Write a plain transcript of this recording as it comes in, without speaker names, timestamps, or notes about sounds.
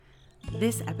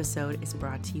This episode is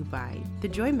brought to you by The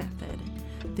Joy Method.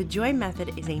 The Joy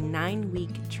Method is a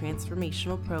 9-week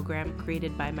transformational program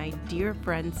created by my dear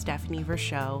friend Stephanie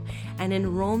Verschow, and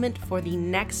enrollment for the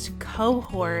next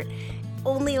cohort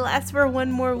only lasts for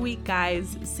one more week,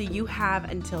 guys. So you have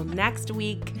until next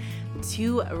week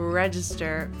to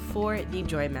register for The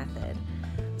Joy Method.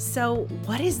 So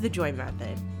what is the Joy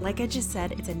Method? Like I just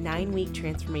said, it's a 9-week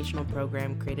transformational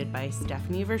program created by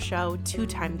Stephanie Verschow,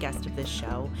 2-time guest of this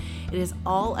show. It is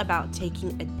all about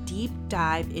taking a deep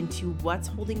dive into what's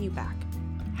holding you back.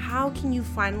 How can you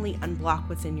finally unblock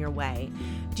what's in your way?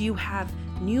 Do you have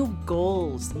new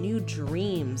goals, new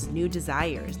dreams, new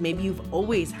desires? Maybe you've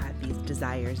always had these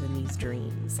desires and these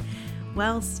dreams.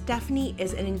 Well, Stephanie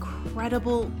is an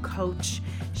incredible coach.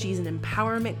 She's an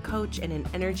empowerment coach and an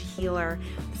energy healer.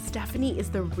 Stephanie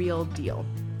is the real deal.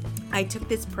 I took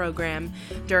this program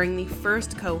during the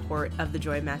first cohort of the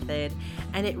Joy Method,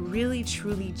 and it really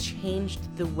truly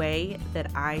changed the way that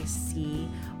I see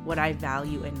what I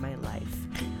value in my life.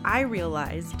 I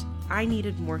realized I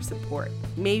needed more support.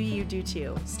 Maybe you do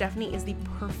too. Stephanie is the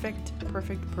perfect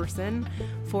person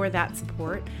for that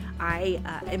support. I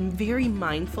am very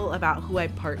mindful about who I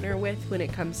partner with when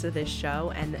it comes to this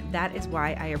show, and that is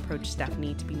why I approached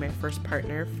Stephanie to be my first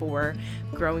partner for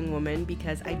Growing Woman,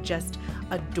 because I just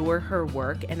adore her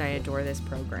work and I adore this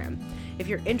program. If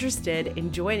you're interested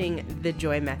in joining the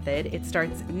Joy Method, it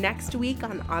starts next week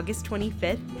on August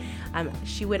 25th.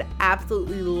 She would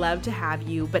absolutely love to have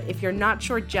you, but if you're not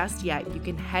sure just yet, you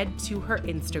can head to her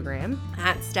Instagram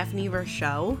at Stephanie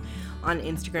Verschow on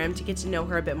Instagram to get to know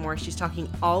her a bit more. She's talking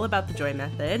all about the Joy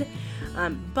Method.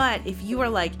 But if you are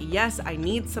like, yes, I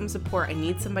need some support, I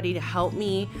need somebody to help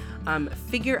me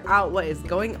figure out what is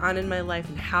going on in my life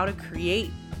and how to create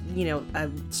a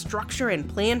structure and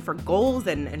plan for goals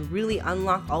and really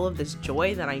unlock all of this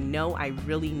joy that I know I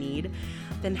really need,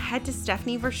 then head to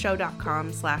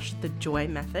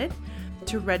stephanieverschow.com/thejoymethod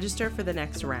to register for the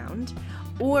next round.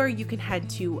 Or you can head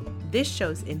to this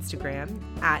show's Instagram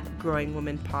at Growing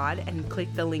Woman Pod and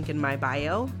click the link in my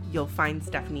bio. You'll find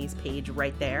Stephanie's page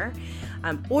right there.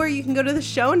 Or you can go to the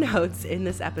show notes in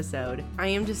this episode. I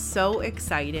am just so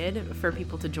excited for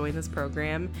people to join this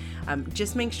program.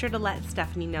 Just make sure to let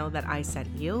Stephanie know that I sent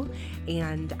you,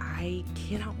 and I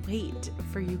cannot wait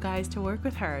for you guys to work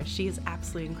with her. She is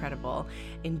absolutely incredible.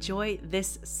 Enjoy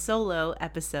this solo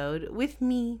episode with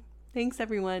me. Thanks,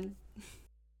 everyone.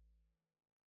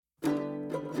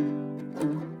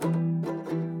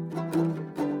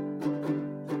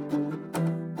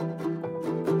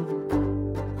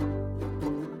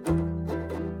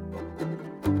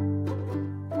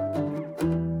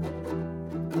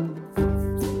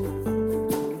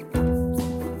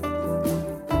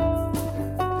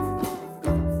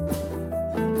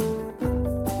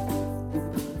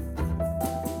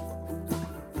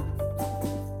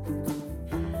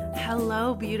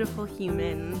 Hello, beautiful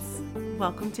humans.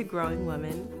 Welcome to Growing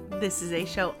Woman. This is a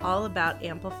show all about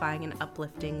amplifying and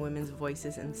uplifting women's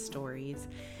voices and stories.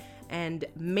 And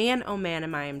man, oh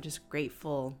man, I'm just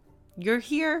grateful you're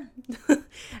here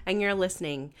and you're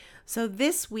listening. So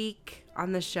this week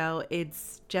on the show,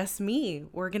 it's just me.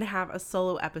 We're going to have a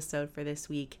solo episode for this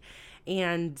week.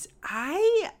 And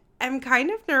I'm kind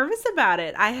of nervous about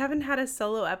it. I haven't had a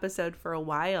solo episode for a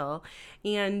while.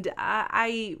 And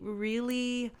I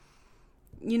really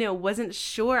wasn't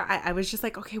sure. I was just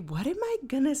like, okay, what am I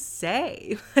gonna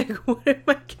say? Like, what am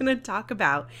I gonna talk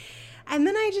about? And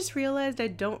then I just realized I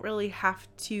don't really have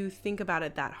to think about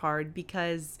it that hard,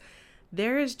 because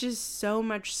there is just so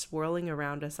much swirling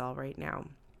around us all right now.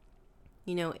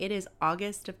 It is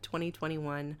August of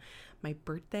 2021. My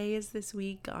birthday is this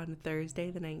week on Thursday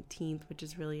the 19th, which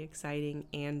is really exciting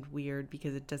and weird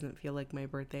because it doesn't feel like my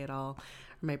birthday at all,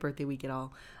 or my birthday week at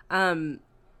all.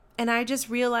 And I just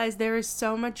realized there is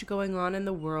so much going on in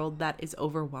the world that is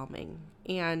overwhelming.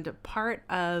 And part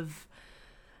of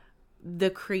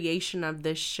the creation of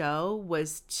this show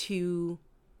was to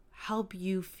help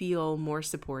you feel more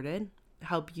supported,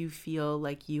 help you feel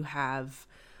like you have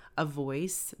a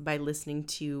voice by listening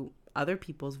to other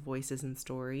people's voices and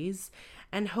stories,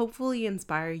 and hopefully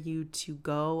inspire you to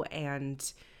go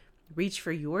and reach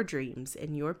for your dreams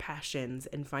and your passions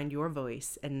and find your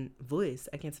and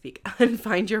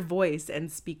find your voice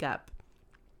and speak up.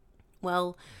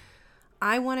 Well,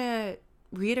 I want to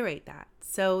reiterate that.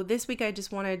 So this week, I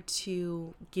just wanted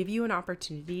to give you an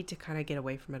opportunity to kind of get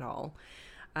away from it all.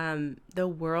 The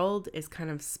world is kind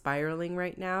of spiraling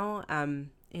right now,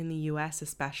 in the US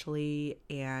especially,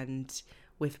 and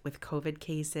with COVID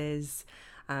cases.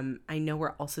 I know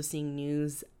we're also seeing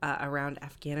news around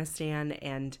Afghanistan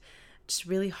and just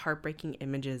really heartbreaking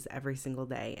images every single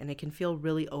day, and it can feel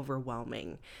really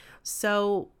overwhelming.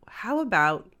 So how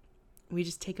about we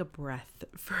just take a breath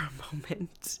for a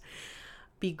moment,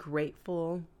 be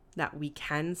grateful that we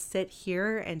can sit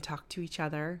here and talk to each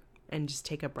other and just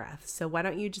take a breath. So why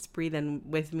don't you just breathe in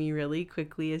with me really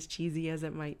quickly, as cheesy as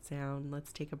it might sound.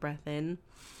 Let's take a breath in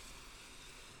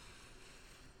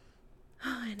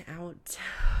and out.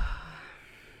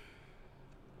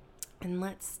 And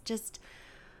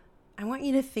I want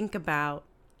you to think about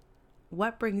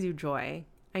what brings you joy.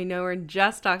 I know we're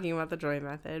just talking about the joy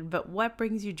method, but what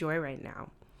brings you joy right now?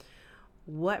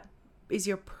 What is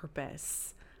your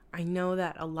purpose? I know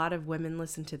that a lot of women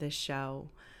listen to this show.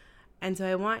 And so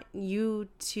I want you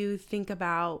to think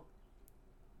about,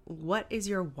 what is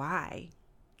your why?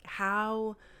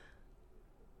 How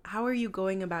are you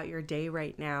going about your day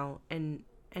right now? And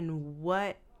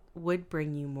what would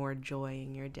bring you more joy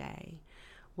in your day?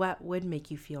 What would make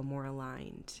you feel more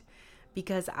aligned?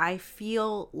 Because I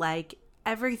feel like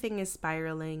everything is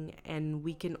spiraling and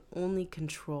we can only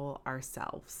control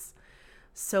ourselves.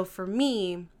 So for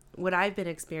me, what I've been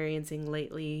experiencing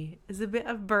lately is a bit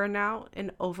of burnout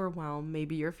and overwhelm.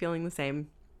 Maybe you're feeling the same.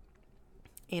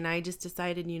 And I just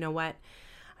decided, you know what?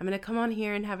 I'm going to come on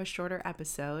here and have a shorter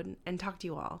episode and talk to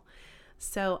you all.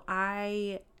 So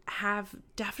I have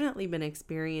definitely been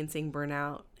experiencing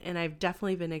burnout, and I've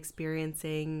definitely been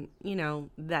experiencing,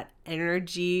 that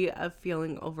energy of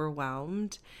feeling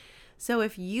overwhelmed. So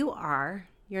if you're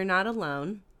not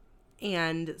alone.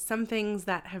 And some things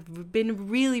that have been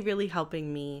really, really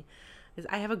helping me is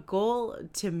I have a goal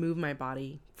to move my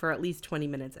body for at least 20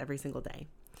 minutes every single day.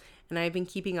 And I've been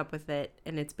keeping up with it,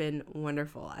 and it's been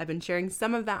wonderful. I've been sharing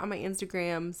some of that on my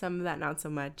Instagram, some of that not so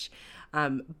much.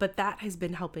 But that has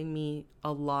been helping me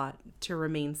a lot to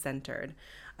remain centered.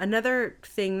 Another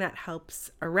thing that helps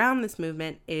around this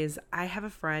movement is I have a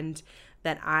friend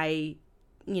that I,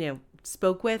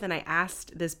 spoke with, and I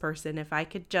asked this person if I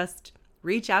could just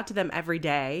reach out to them every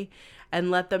day and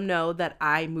let them know that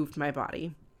I moved my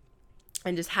body,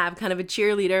 and just have kind of a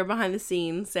cheerleader behind the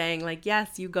scenes saying like,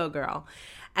 yes, you go girl.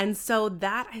 And so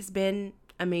that has been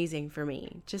amazing for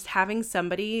me. Just having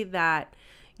somebody that,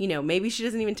 maybe she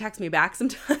doesn't even text me back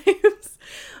sometimes,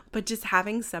 but just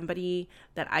having somebody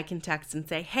that I can text and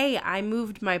say, hey, I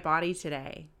moved my body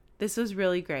today. This was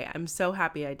really great. I'm so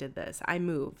happy I did this. I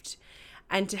moved.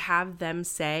 And to have them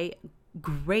say,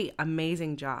 great,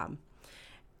 amazing job,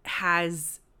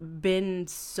 has been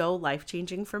so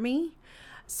life-changing for me.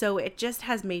 So it just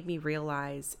has made me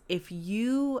realize, if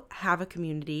you have a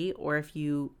community, or if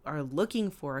you are looking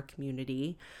for a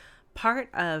community, part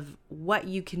of what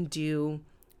you can do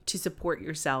to support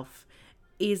yourself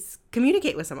is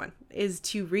communicate with someone, is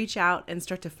to reach out and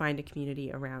start to find a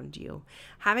community around you.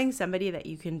 Having somebody that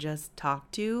you can just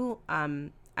talk to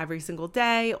every single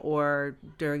day or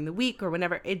during the week or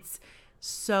whenever, it's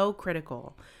so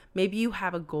critical. Maybe you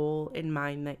have a goal in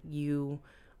mind that you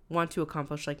want to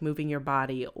accomplish, like moving your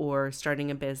body or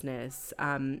starting a business,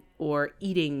 or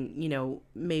eating,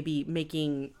 maybe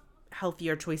making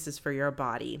healthier choices for your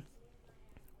body,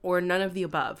 or none of the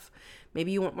above.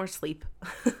 Maybe you want more sleep.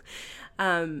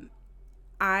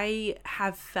 I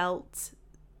have felt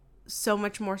so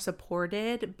much more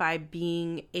supported by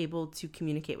being able to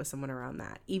communicate with someone around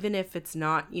that. Even if it's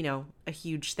not, a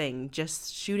huge thing,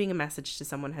 just shooting a message to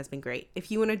someone has been great. If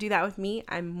you want to do that with me,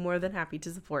 I'm more than happy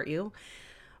to support you.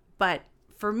 But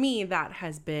for me, that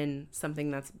has been something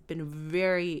that's been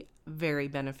very, very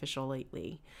beneficial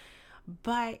lately.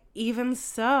 But even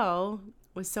so,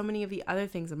 with so many of the other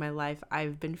things in my life,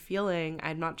 I've been feeling,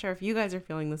 I'm not sure if you guys are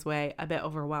feeling this way, a bit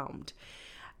overwhelmed.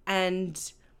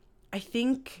 And I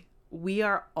think we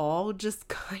are all just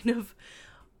kind of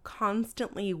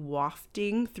constantly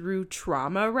wafting through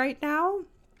trauma right now.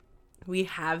 We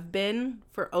have been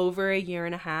for over a year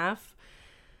and a half,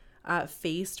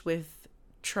 faced with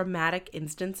traumatic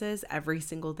instances every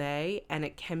single day, and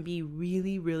it can be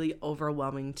really, really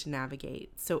overwhelming to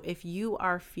navigate. So if you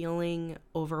are feeling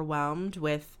overwhelmed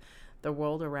with the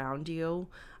world around you,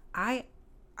 I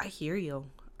hear you.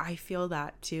 I feel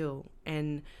that too.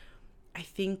 And I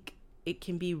think it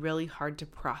can be really hard to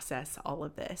process all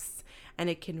of this, and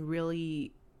it can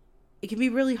be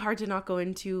really hard to not go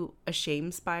into a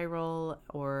shame spiral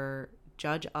or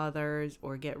judge others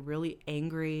or get really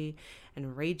angry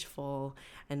and rageful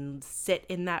and sit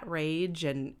in that rage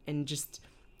and just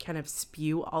kind of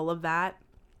spew all of that.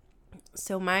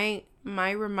 So my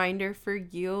reminder for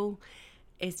you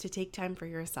is to take time for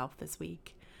yourself this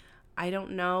week. I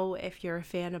don't know if you're a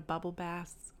fan of bubble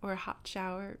baths or a hot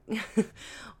shower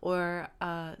or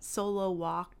a solo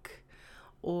walk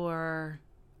or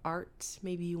art.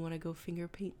 Maybe you want to go finger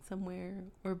paint somewhere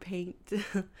or paint.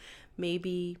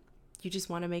 Maybe you just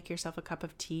want to make yourself a cup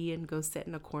of tea and go sit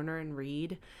in a corner and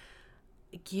read.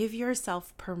 Give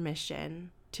yourself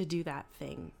permission to do that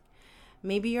thing.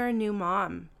 Maybe you're a new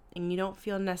mom and you don't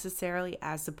feel necessarily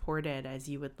as supported as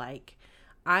you would like.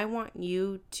 I want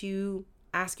you to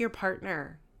ask your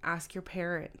partner, ask your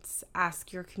parents,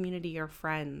 ask your community or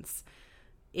friends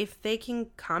if they can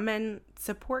come and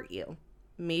support you.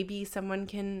 Maybe someone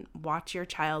can watch your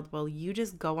child while you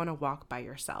just go on a walk by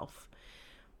yourself.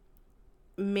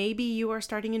 Maybe you are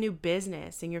starting a new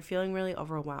business and you're feeling really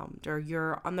overwhelmed, or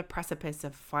you're on the precipice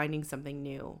of finding something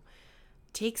new.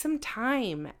 Take some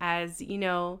time, as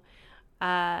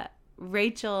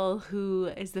Rachel, who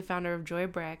is the founder of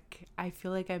Joybrick. I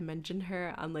feel like I mention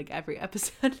her on like every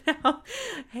episode now.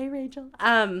 Hey, Rachel.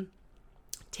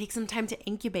 Take some time to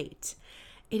incubate.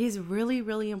 It is really,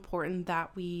 really important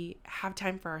that we have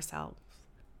time for ourselves.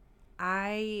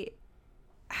 I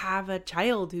have a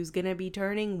child who's going to be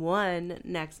turning 1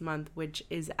 next month, which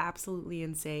is absolutely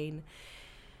insane.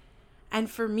 And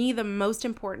for me, the most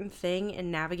important thing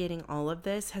in navigating all of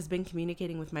this has been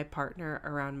communicating with my partner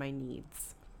around my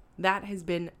needs. That has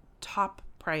been top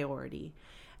priority.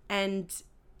 And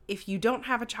if you don't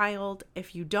have a child,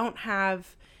 if you don't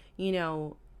have,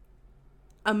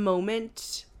 a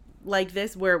moment like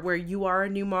this where you are a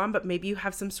new mom, but maybe you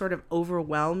have some sort of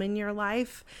overwhelm in your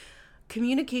life,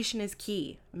 communication is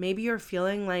key. Maybe you're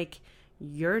feeling like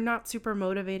you're not super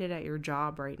motivated at your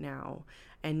job right now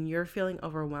and you're feeling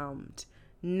overwhelmed.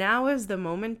 Now is the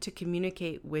moment to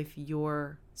communicate with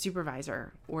your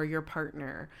supervisor or your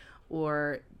partner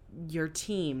or your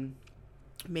team.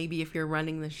 Maybe if you're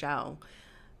running the show,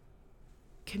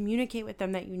 communicate with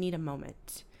them that you need a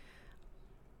moment.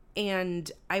 And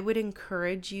I would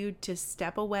encourage you to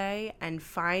step away and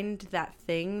find that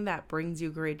thing that brings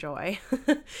you great joy.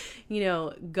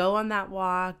 Go on that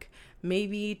walk,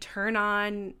 maybe turn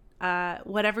on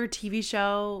whatever TV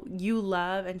show you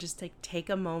love and just take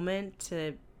a moment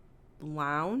to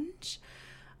lounge.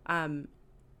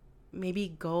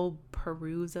 Maybe go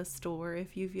peruse a store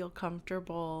if you feel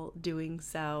comfortable doing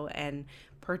so and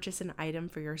purchase an item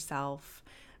for yourself.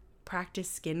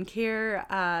 Practice skincare.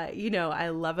 I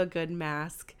love a good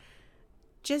mask.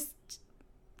 Just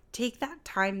take that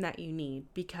time that you need,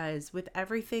 because with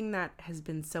everything that has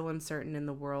been so uncertain in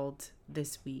the world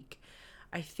this week,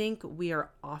 I think we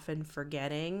are often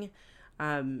forgetting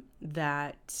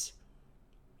that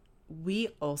we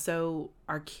also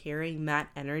are carrying that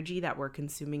energy that we're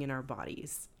consuming in our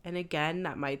bodies. And again,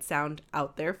 that might sound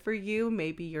out there for you.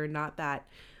 Maybe you're not that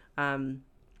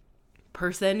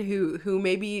person who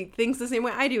maybe thinks the same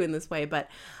way I do in this way, but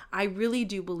I really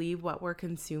do believe what we're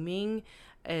consuming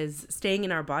is staying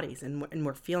in our bodies, and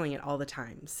we're feeling it all the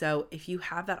time. So if you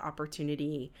have that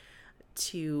opportunity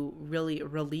to really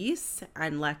release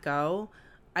and let go,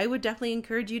 I would definitely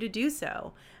encourage you to do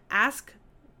so. Ask,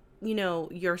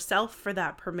 yourself for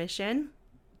that permission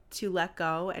to let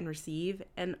go and receive,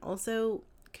 and also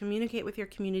communicate with your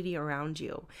community around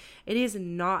you. It is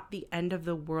not the end of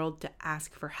the world to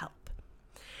ask for help.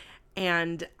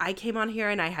 And I came on here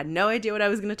and I had no idea what I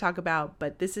was going to talk about,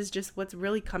 but this is just what's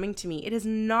really coming to me. It is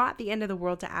not the end of the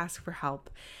world to ask for help.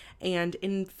 And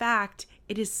in fact,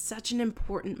 it is such an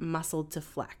important muscle to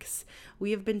flex. We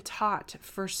have been taught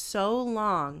for so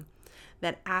long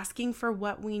that asking for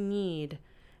what we need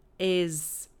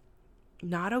is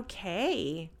not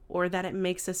okay, or that it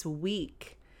makes us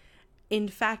weak. In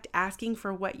fact, asking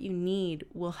for what you need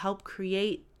will help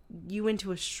create you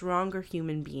into a stronger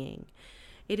human being.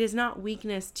 It is not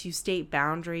weakness to state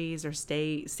boundaries or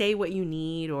say what you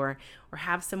need or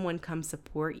have someone come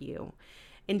support you.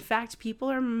 In fact,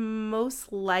 people are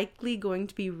most likely going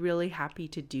to be really happy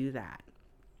to do that.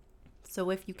 So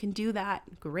if you can do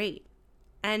that, great.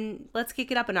 And let's kick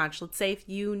it up a notch. Let's say if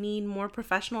you need more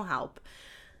professional help,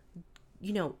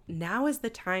 now is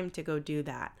the time to go do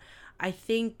that. I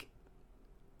think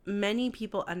many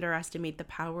people underestimate the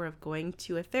power of going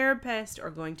to a therapist or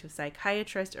going to a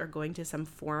psychiatrist or going to some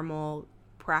formal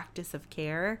practice of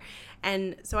care.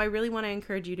 And so I really want to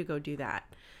encourage you to go do that.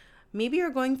 Maybe you're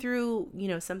going through,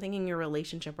 something in your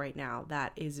relationship right now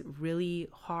that is really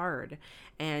hard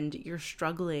and you're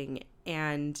struggling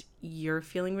and you're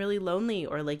feeling really lonely,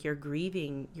 or like you're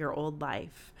grieving your old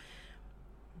life.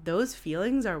 Those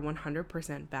feelings are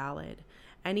 100% valid.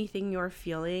 Anything you're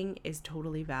feeling is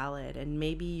totally valid. And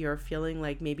maybe you're feeling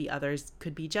like maybe others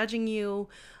could be judging you,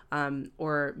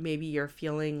 or maybe you're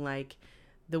feeling like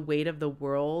the weight of the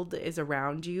world is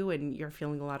around you and you're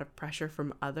feeling a lot of pressure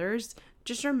from others.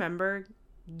 Just remember,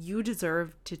 you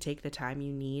deserve to take the time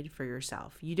you need for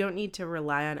yourself. You don't need to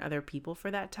rely on other people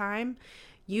for that time.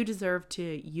 You deserve to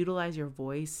utilize your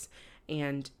voice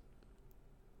and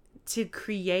to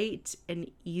create an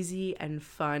easy and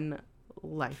fun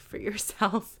life for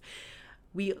yourself.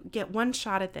 We get one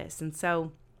shot at this. And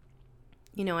so,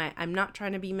 I'm not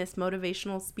trying to be Miss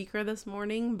Motivational Speaker this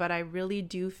morning, but I really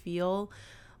do feel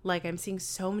like I'm seeing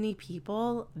so many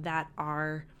people that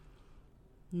are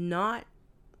not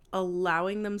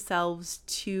allowing themselves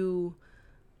to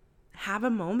have a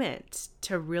moment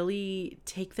to really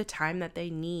take the time that they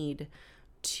need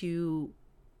to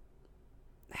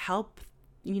help,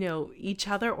 each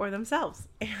other or themselves.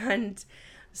 And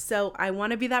so I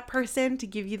want to be that person to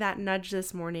give you that nudge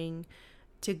this morning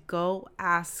to go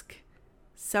ask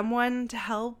someone to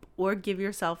help or give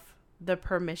yourself the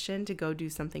permission to go do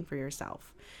something for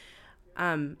yourself.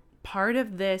 Part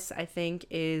of this, I think,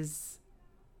 is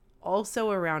also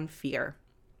around fear.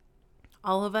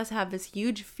 All of us have this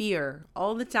huge fear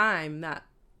all the time that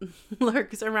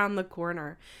lurks around the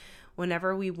corner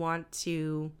whenever we want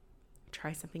to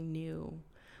try something new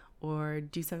or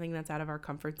do something that's out of our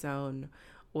comfort zone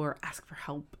or ask for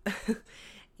help.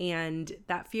 And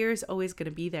that fear is always going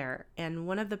to be there. And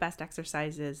one of the best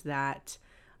exercises that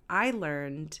I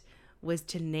learned was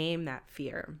to name that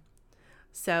fear.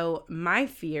 So my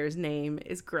fear's name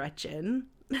is Gretchen.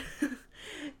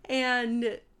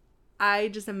 And I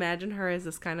just imagine her as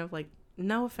this kind of like,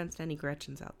 no offense to any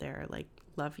Gretchens out there, like,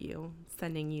 love you,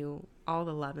 sending you all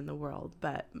the love in the world.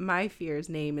 But my fear's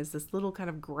name is this little kind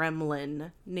of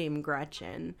gremlin named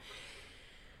Gretchen.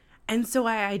 And so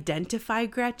I identify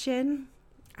Gretchen.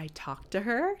 I talk to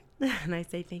her and I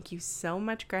say, thank you so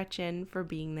much, Gretchen, for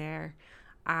being there.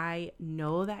 I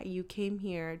know that you came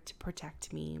here to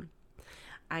protect me.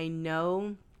 I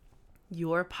know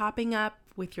you're popping up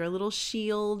with your little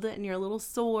shield and your little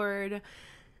sword,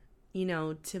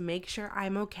 to make sure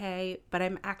I'm okay, but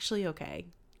I'm actually okay.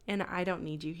 And I don't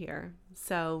need you here.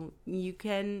 So you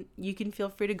can feel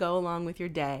free to go along with your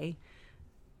day,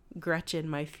 Gretchen,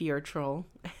 my fear troll,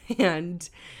 and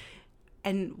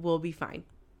we'll be fine.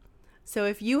 So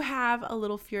if you have a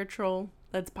little fear troll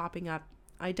that's popping up,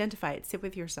 identify it, sit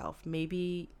with yourself.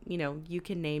 Maybe, you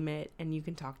can name it and you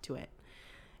can talk to it.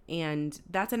 And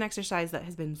that's an exercise that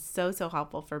has been so, so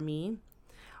helpful for me,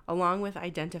 along with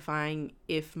identifying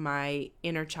if my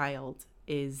inner child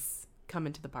is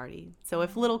coming to the party. So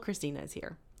if little Christina is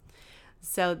here.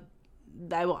 So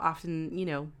I will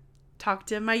often, talk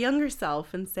to my younger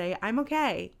self and say, I'm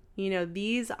okay.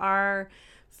 These are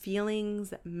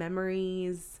feelings,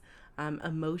 memories,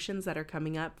 emotions that are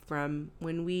coming up from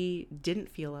when we didn't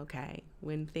feel okay,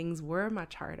 when things were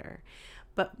much harder.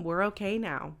 But we're okay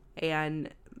now. And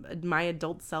my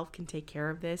adult self can take care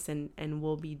of this and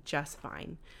we'll be just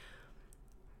fine.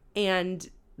 And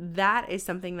that is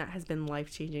something that has been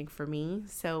life-changing for me.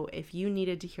 So if you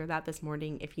needed to hear that this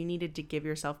morning, if you needed to give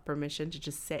yourself permission to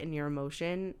just sit in your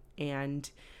emotion and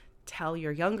tell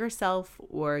your younger self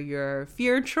or your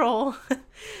fear troll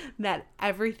that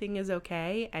everything is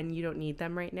okay and you don't need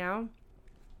them right now,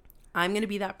 I'm going to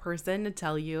be that person to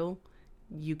tell you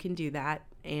you can do that.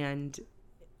 And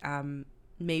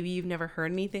maybe you've never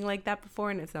heard anything like that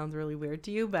before and it sounds really weird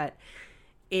to you, but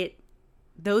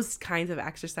those kinds of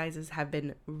exercises have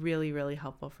been really, really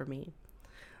helpful for me.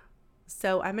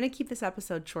 So I'm going to keep this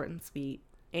episode short and sweet,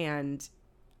 and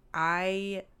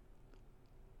I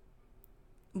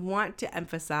want to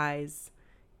emphasize,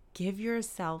 give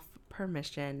yourself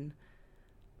permission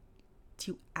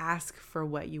to ask for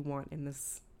what you want in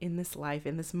this life,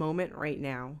 in this moment right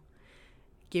now.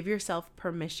 Give yourself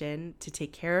permission to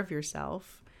take care of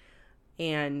yourself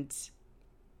and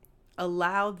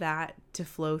allow that to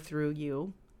flow through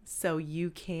you so you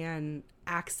can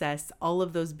access all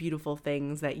of those beautiful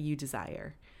things that you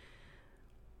desire.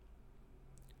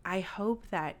 I hope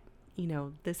that,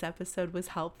 this episode was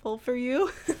helpful for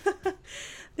you.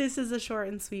 This is a short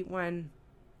and sweet one.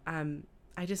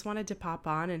 I just wanted to pop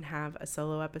on and have a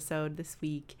solo episode this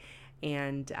week,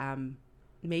 and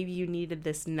maybe you needed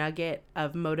this nugget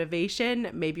of motivation.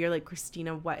 Maybe you're like,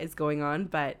 Christina, what is going on?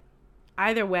 But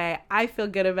either way, I feel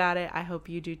good about it. I hope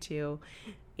you do too.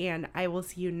 And I will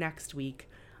see you next week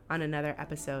on another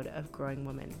episode of Growing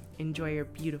Woman. Enjoy your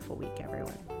beautiful week,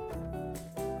 everyone.